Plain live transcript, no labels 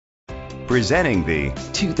Presenting the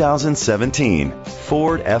 2017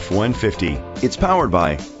 Ford F-150. It's powered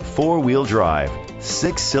by four-wheel drive,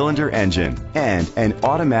 6-cylinder engine, and an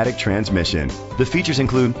automatic transmission. The features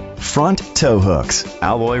include front tow hooks,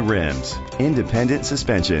 alloy rims, independent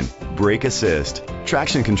suspension, brake assist,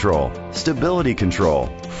 traction control, stability control,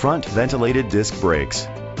 front ventilated disc brakes,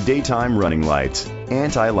 daytime running lights,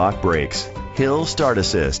 anti-lock brakes, hill start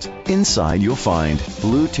assist. Inside you'll find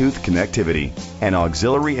Bluetooth connectivity, an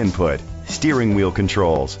auxiliary input, steering wheel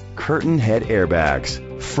controls, curtain head airbags,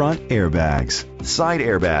 front airbags,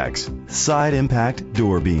 side impact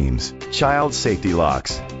door beams, child safety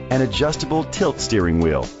locks, an adjustable tilt steering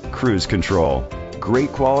wheel, cruise control.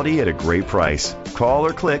 Great quality at a great price. Call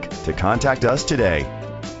or click to contact us today.